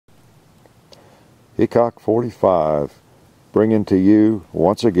Hickok 45, bringing to you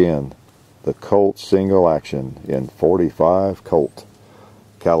once again the Colt single action in .45 Colt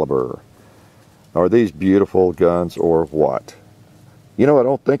caliber. Are these beautiful guns or what? You know, I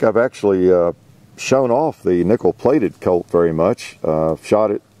don't think I've actually shown off the nickel plated Colt very much.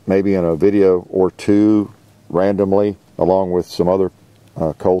 Shot it maybe in a video or two randomly along with some other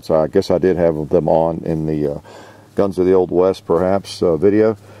Colts. I guess I did have them on in the Guns of the Old West perhaps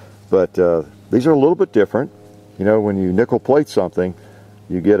video, but these are a little bit different. You know, when you nickel plate something,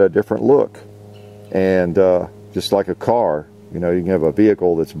 you get a different look. And just like a car, you know, you can have a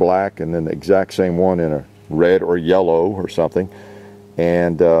vehicle that's black and then the exact same one in a red or yellow or something,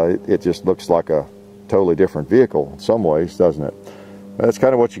 and it just looks like a totally different vehicle in some ways, doesn't it? That's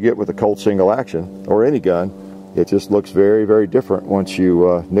kind of what you get with a Colt single action or any gun. It just looks very, very different once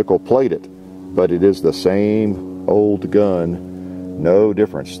you nickel plate it, but it is the same old gun, no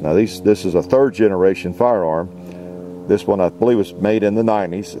difference. Now this is a third generation firearm. This one I believe was made in the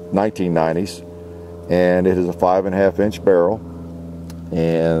 1990s, and it is a 5.5 inch barrel,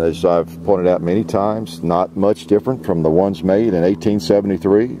 and as I've pointed out many times, not much different from the ones made in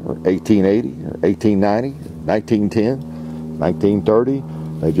 1873 or 1880 or 1890, 1910, 1930.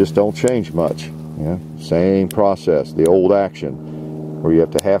 They just don't change much. You know, same process, the old action, where you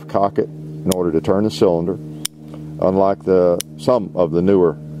have to half cock it in order to turn the cylinder. Unlike some of the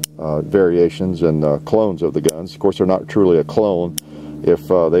newer variations and clones of the guns. Of course, they're not truly a clone if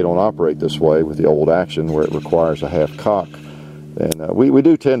they don't operate this way with the old action, where it requires a half cock. And we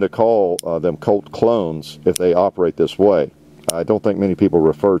do tend to call them Colt clones if they operate this way. I don't think many people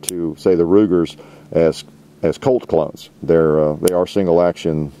refer to, say, the Rugers as Colt clones. They are single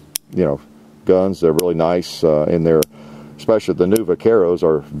action, you know, guns. They're really nice in their, especially the new Vaqueros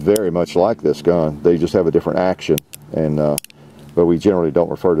are very much like this gun. They just have a different action, and but we generally don't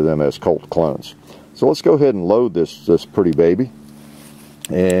refer to them as Colt clones. So let's go ahead and load this pretty baby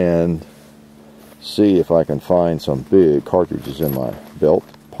and see if I can find some big cartridges in my belt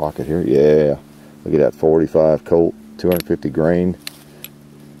pocket here. Yeah, look at that 45 Colt, 250 grain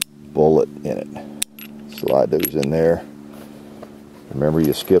bullet in it. Slide those in there. Remember,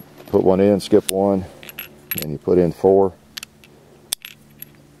 you put one in, skip one, and you put in 4,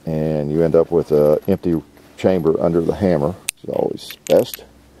 and you end up with an empty chamber under the hammer. It's always best,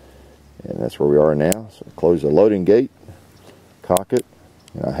 and that's where we are now. So close the loading gate, cock it,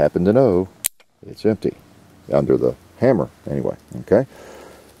 and I happen to know it's empty under the hammer anyway. Okay,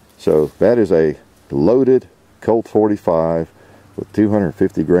 so that is a loaded Colt 45 with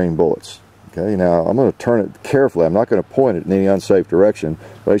 250 grain bullets. Okay, now I'm going to turn it carefully. I'm not going to point it in any unsafe direction,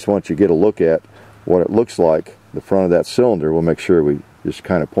 but I just want you to get a look at what it looks like, the front of that cylinder. We'll make sure we just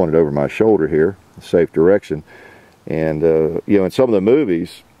kind of point it over my shoulder here, safe direction. And you know, in some of the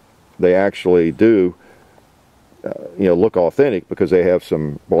movies, they actually do you know, look authentic because they have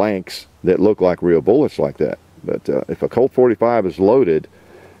some blanks that look like real bullets like that. But if a Colt 45 is loaded,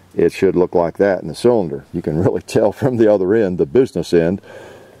 it should look like that in the cylinder. You can really tell from the other end, the business end,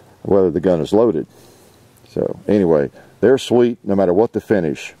 whether the gun is loaded. So anyway, they're sweet no matter what the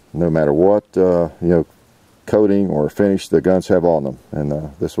finish, no matter what you know, coating or finish the guns have on them.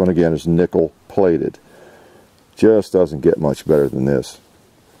 And this one again is nickel plated. Just doesn't get much better than this,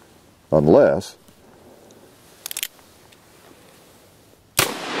 unless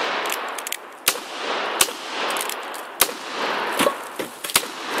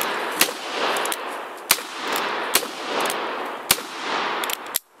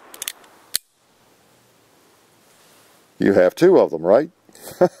you have 2 of them, right?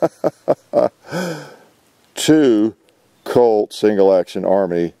 2 Colt single action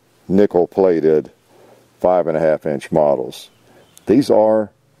Army nickel plated 5.5 inch models. These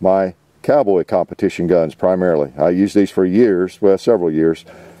are my cowboy competition guns primarily. I used these for years, well, several years,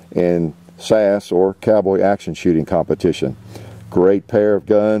 in SAS or cowboy action shooting competition. Great pair of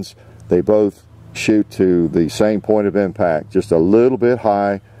guns. They both shoot to the same point of impact, just a little bit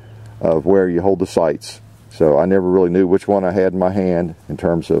high of where you hold the sights. So I never really knew which one I had in my hand in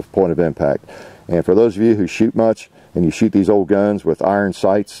terms of point of impact. And for those of you who shoot much and you shoot these old guns with iron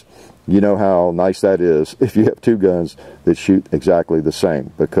sights, you know how nice that is if you have 2 guns that shoot exactly the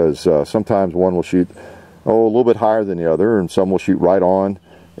same, because sometimes one will shoot a little bit higher than the other, and some will shoot right on,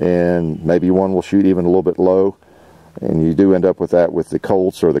 and maybe one will shoot even a little bit low, and you do end up with that with the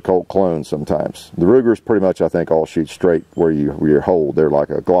Colts or the Colt clones sometimes. The Rugers pretty much, I think, all shoot straight where you hold. They're like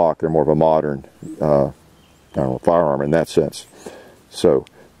a Glock. They're more of a modern I don't know, firearm in that sense. So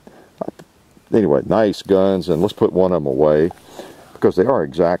anyway, nice guns, and let's put one of them away because they are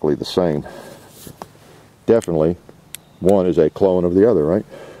exactly the same. Definitely one is a clone of the other, right?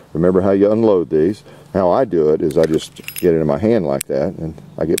 remember how you unload these. How I do it is I just get it in my hand like that, and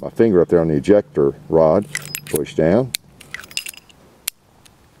I get my finger up there on the ejector rod, push down.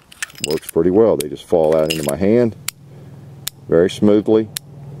 Works pretty well. They just fall out into my hand very smoothly.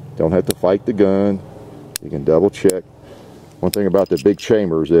 Don't have to fight the gun. You can double check. One thing about the big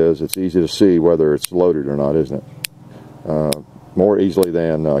chambers is it's easy to see whether it's loaded or not, isn't it? More easily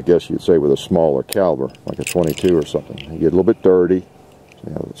than I guess you'd say with a smaller caliber, like a 22 or something. You get a little bit dirty.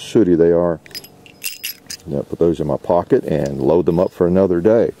 See how sooty they are. I'll put those in my pocket and load them up for another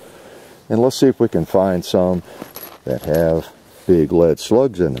day. And let's see if we can find some that have big lead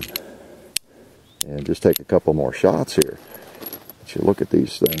slugs in them. And just take a couple more shots here. Let you look at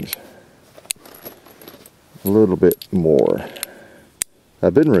these things a little bit more.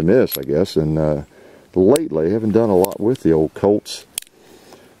 I've been remiss, I guess, and lately I haven't done a lot with the old Colts.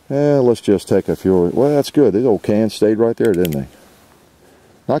 Let's just take a few. Well, that's good. These old cans stayed right there, didn't they?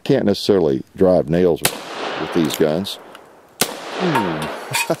 I can't necessarily drive nails with these guns.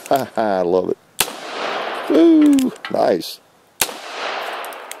 I love it. Ooh, nice.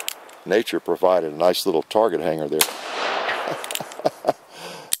 Nature provided a nice little target hanger there.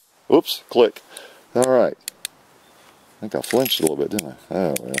 Oops, click. All right. I think I flinched a little bit, didn't I?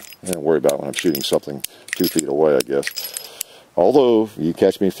 Oh, well, I don't worry about it when I'm shooting something 2 feet away, I guess. Although, you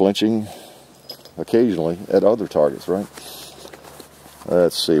catch me flinching occasionally at other targets, right?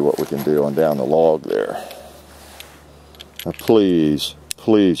 Let's see what we can do on down the log there. Now, please,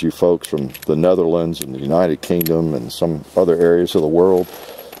 you folks from the Netherlands and the United Kingdom and some other areas of the world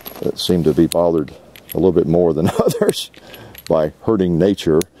that seem to be bothered a little bit more than others by hurting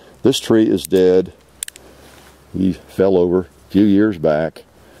nature. This tree is dead. He fell over a few years back.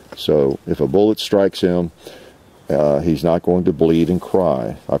 So if a bullet strikes him, he's not going to bleed and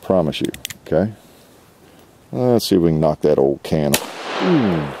cry. I promise you. Okay? Let's see if we can knock that old can off.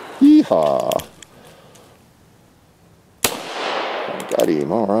 Yeehaw! Got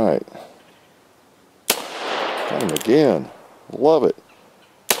him, alright. Got him again. Love it.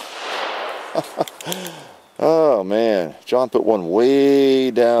 Oh man, John put one way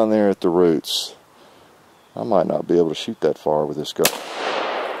down there at the roots. I might not be able to shoot that far with this gun.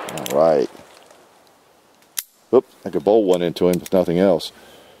 Alright. Oop, I could bowl one into him if nothing else.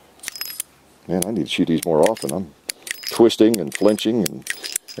 Man, I need to shoot these more often. I'm twisting and flinching and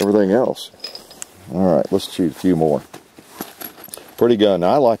everything else. Alright, let's shoot a few more. Pretty gun.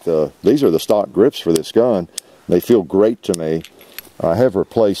 Now, I like these are the stock grips for this gun. They feel great to me. I have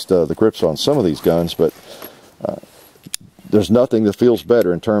replaced the grips on some of these guns, but there's nothing that feels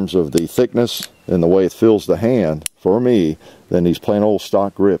better in terms of the thickness and the way it feels the hand, for me, than these plain old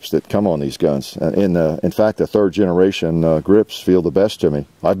stock grips that come on these guns. In fact, the third generation grips feel the best to me.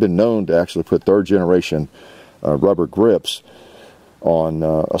 I've been known to actually put third generation rubber grips on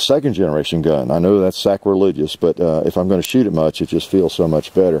a second generation gun. I know that's sacrilegious, but if I'm going to shoot it much, it just feels so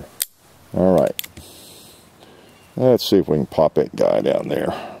much better. Alright. Let's see if we can pop that guy down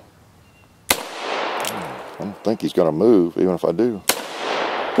there. I don't think he's going to move, even if I do.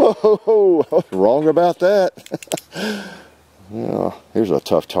 Whoa, wrong about that. Yeah, here's a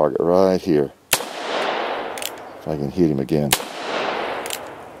tough target right here. If I can hit him again.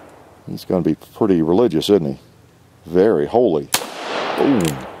 He's going to be pretty religious, isn't he? Very holy. Boom.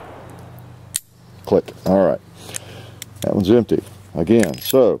 Click. Alright. That one's empty. Again,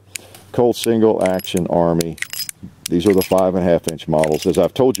 so, Colt Single Action Army. These are the 5.5-inch models. As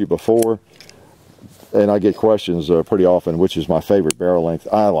I've told you before, and I get questions pretty often, which is my favorite barrel length.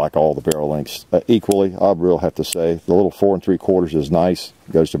 I like all the barrel lengths equally, I will have to say. The little 4 3/4 is nice.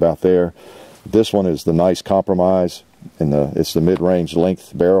 It goes to about there. This one is the nice compromise, and it's the mid-range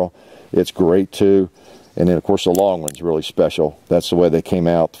length barrel. It's great too. And then, of course, the long one's really special. That's the way they came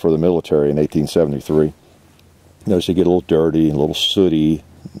out for the military in 1873. Notice they get a little dirty and a little sooty,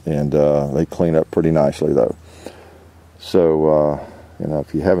 and they clean up pretty nicely, though. So, you know,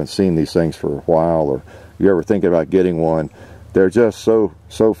 if you haven't seen these things for a while, or you're ever thinking about getting one, they're just so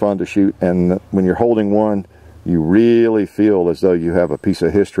fun to shoot. And when you're holding one, you really feel as though you have a piece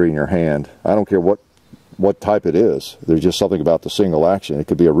of history in your hand. I don't care what type it is. There's just something about the single action. It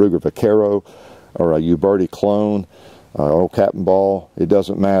could be a Ruger Vaquero or a Uberti clone, old Captain Ball. It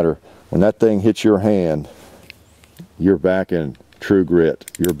doesn't matter. When that thing hits your hand, you're back in true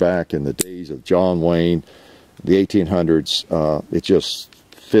grit. You're back in the days of John Wayne, the 1800s. It just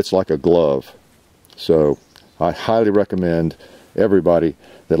fits like a glove. So I highly recommend everybody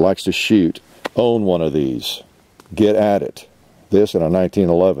that likes to shoot own one of these. Get at it. This and a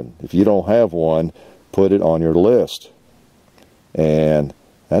 1911. If you don't have one, put it on your list. And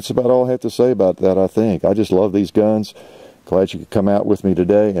that's about all I have to say about that, I think. I just love these guns. glad you could come out with me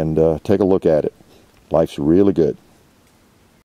today and take a look at it. Life's really good.